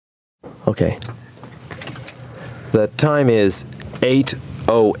Okay. The time is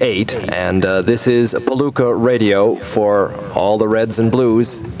 8:08, and this is Palooka Radio for all the Reds and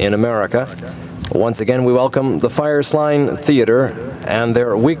Blues in America. Once again, we welcome the Firesign Theater and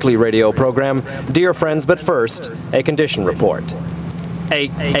their weekly radio program, Dear Friends, but first, a condition report.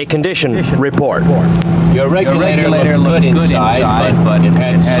 A condition report. Your regulator looked good inside, but it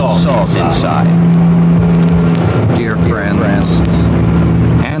had salt inside. Dear friends,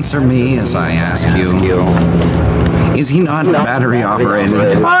 answer me as I ask you. Is he not battery operated?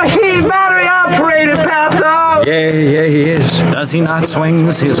 Oh, he's battery operated, Pato! Yeah, he is. Does he not swing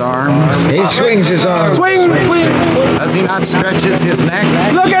his arms? He swings his arms. Swing! Does he not stretches his neck?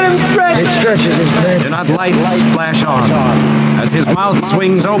 Look at him stretch! He stretches his neck. Do not lights flash on as his mouth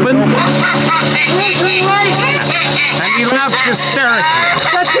swings open? And he laughs hysterically.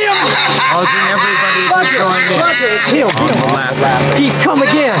 That's him! Causing everybody to join in. It's him! He's come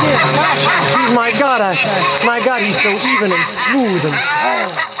again! My God, he's so even and smooth and...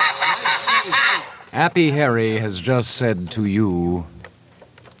 Happy Harry has just said to you,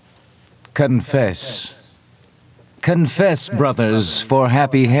 confess. Confess, brothers, for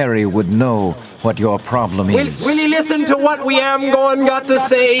Happy Harry would know what your problem is. Will he listen to what we got to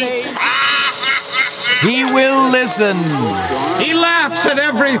say? He will listen. He laughs at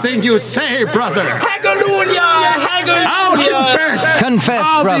everything you say, brother. Hallelujah! I'll confess. Confess,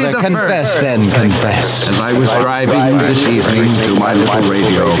 brother, confess then, confess. As I was driving this evening to my little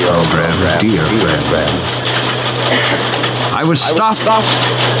radio program, Dear Friend, I was stopped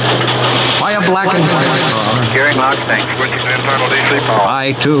by a black and white car. Hearing lock, thanks. Switching to internal DC power.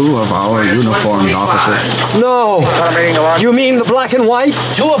 By two of our uniformed officers. No! You mean the black and white?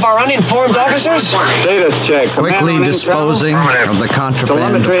 Two of our uninformed officers? Status check. Quickly disposing of the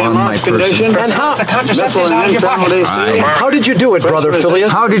contraband upon my person. And how? The contraceptives out of your pocket. How did you do it, Brother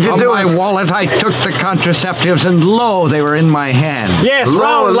Phileas? How did you do it? From my wallet, I took the contraceptives, and lo, they were in my hand. Yes,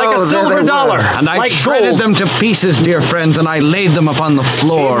 round like a silver dollar. And I like shredded them to pieces, dear friends, and I laid them upon the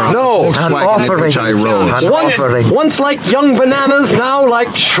floor. No, of the Volkswagen in which I rode. Once like young bananas, now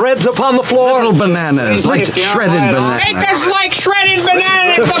like shreds upon the floor. Little bananas, like shredded bananas. Make us like shredded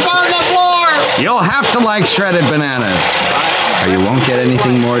bananas upon the floor! You'll have to like shredded bananas, or you won't get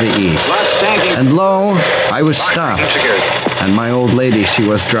anything more to eat. And lo, I was stopped, and my old lady, she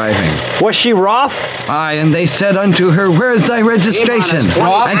was driving. Was she wroth? Aye, and they said unto her, Where is thy registration?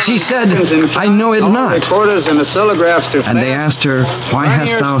 And she said, I know it not. And they asked her, Why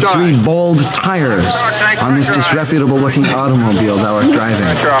hast thou three bald tires on this disreputable-looking automobile thou art driving?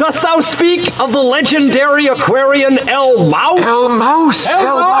 Dost thou speak of the legendary Aquarian El Mouse? El Mouse!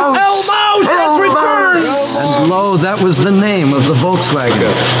 El Mouse has returned! And lo, that was the name of the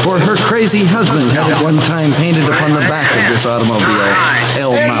Volkswagen, for her crazy husband had at one time painted upon the back of this automobile,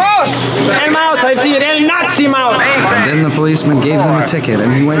 El Mouse. El Mouse, I've seen it, El Nazi Mouse! And then the policeman gave them a ticket,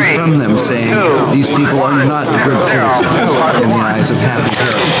 and he went from them saying, These people are not good citizens in the eyes of Happy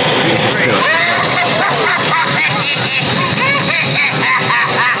Harry.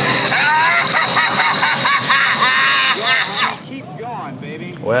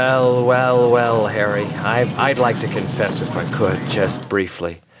 Well, Harry, I'd like to confess if I could, just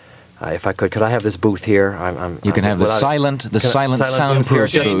briefly. If I could I have this booth here? You can have the silent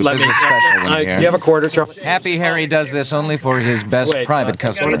soundproof booth. This is a special one here. Do you have a quarter, sir? Happy Harry does this only for his best private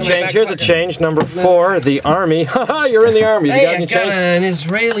customers. Here's a change, number 4, the Army. Haha, you're in the Army. You got any change? an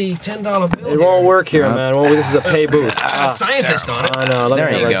Israeli $10 bill. It won't work here, man. Well, this is a pay booth. Scientist on it. I know.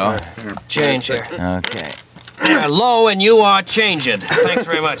 There you go. Change here. Okay. Low, and you are changing. Thanks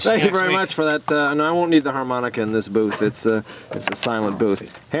very much. Thank you very much for that. No, I won't need the harmonica in this booth. It's a silent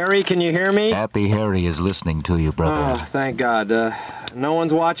booth. Harry, can you hear me? Happy Harry is listening to you, brother. Oh, thank God. No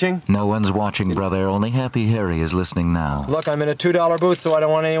one's watching? No one's watching, brother. Only Happy Harry is listening now. Look, I'm in a $2 booth, so I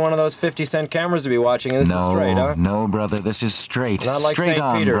don't want any one of those 50-cent cameras to be watching. This is straight, huh? No, brother. This is straight. Not like straight St.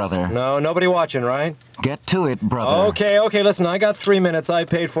 on, Peter's. brother. No, nobody watching, right? Get to it, brother. Okay. Listen, I got 3 minutes. I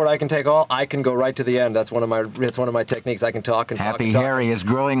paid for it. I can take all. I can go right to the end. That's one of my techniques. I can talk and talk Happy and talk. Harry is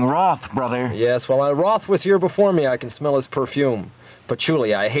growing wroth, brother. Yes, well, Roth was here before me. I can smell his perfume.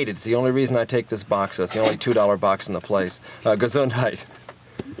 Patchouli, I hate it. It's the only reason I take this box. It's the only $2 box in the place. Gesundheit.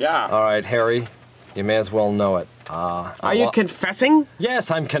 Yeah. All right, Harry, you may as well know it. Are you confessing?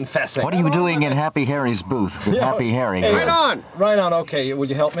 Yes, I'm confessing. What are you doing in Happy Harry's booth with Happy Harry? Hey, Right on. Right on. Okay, will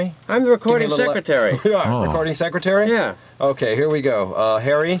you help me? I'm the recording Give me a little secretary. Yeah, Oh. recording secretary? Yeah. Okay, here we go.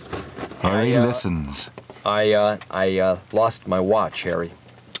 Harry? Harry listens. I lost my watch, Harry.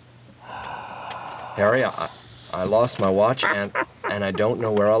 Harry, I lost my watch, and I don't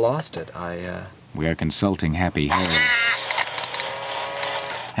know where I lost it. We are consulting Happy Harry.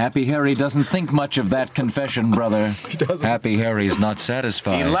 Happy Harry doesn't think much of that confession, brother. He doesn't. Happy Harry's not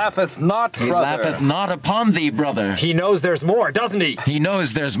satisfied. He laugheth not, He brother. laugheth not upon thee, brother. He knows there's more, doesn't he? He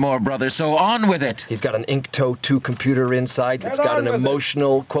knows there's more, brother, so on with it. He's got an Inktoe 2 computer inside that's got an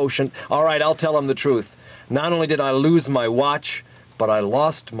emotional quotient. All right, I'll tell him the truth. Not only did I lose my watch, but I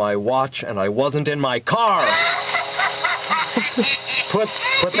lost my watch and I wasn't in my car.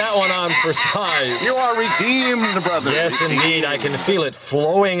 Put that one on for size. You are redeemed, brother. Yes, indeed. I can feel it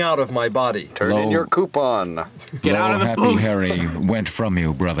flowing out of my body. Turn in your coupon. Get out of the Happy booth. Harry went from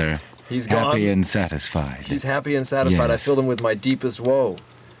you, brother. He's gone. Happy and satisfied. He's happy and satisfied. I Yes. filled him with my deepest woe.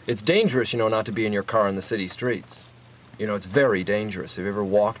 It's dangerous, not to be in your car in the city streets. It's very dangerous. Have you ever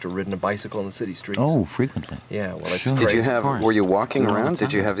walked or ridden a bicycle in the city streets? Oh, frequently. Yeah, well, it's Sure. crazy. Did you have? course. Were you walking All the around? Did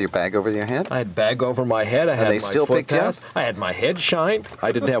time. you have your bag over your head? I had bag over my head. I had they my still foot picked you up? pass. I had my head shined.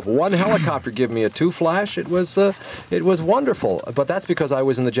 I didn't have one helicopter give me a 2 flash. It was wonderful. But that's because I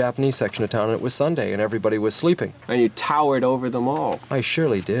was in the Japanese section of town and it was Sunday and everybody was sleeping. And you towered over them all. I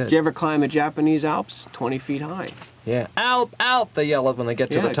surely did. Did you ever climb the Japanese Alps? 20 feet high. Yeah. Alp, Alp, they yell it when they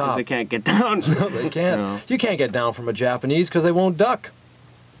get to the 'cause top. they can't get down. No, they can't. No. You can't get down from a Japanese because they won't duck.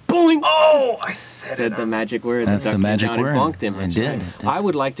 Boing! Oh, I said Said it. the magic word. That's ducked the him magic down and word. bonked him. It That's did, right. it did. I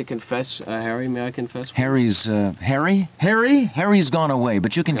would like to confess, Harry. May I confess? Harry's, Harry's gone away,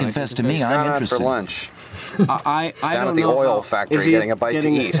 but you can confess to me. He's I'm gone out interested. for lunch. I Down don't at the know oil how- factory is he getting a bite to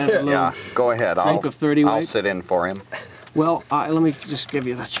eat. a little Yeah, go ahead. drink of 30 I'll weight? sit in for him. Well, let me just give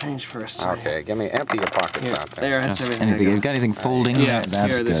you the change first. Okay, empty your pockets Here, out there. there, that's Just everything. anything. There You you got anything folding? go. Yeah,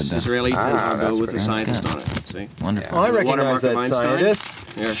 That's here, this good. Israeli Ah, logo that's with the very scientist good. on it. See? Wonderful. Oh, I The recognize that watermark of Einstein. scientist.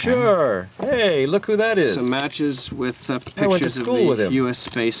 Here. Sure. Hey, look who that is. Some matches with I went to pictures of school with the him. U.S.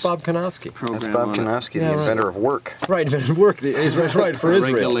 space Bob Konofsky. program. That's Bob on it. Konofsky, Yeah, the right. inventor of work. Right, work. He's right for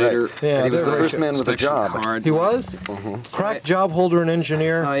Israel. Regulator. Yeah, And he was the they're first right. man with a Inspection job. card. He was? Crack job holder and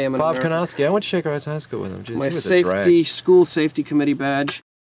engineer. I am an Bob American. Konofsky. I went to Shaker Heights High School with him. Jeez, My he was a drag. school safety committee badge.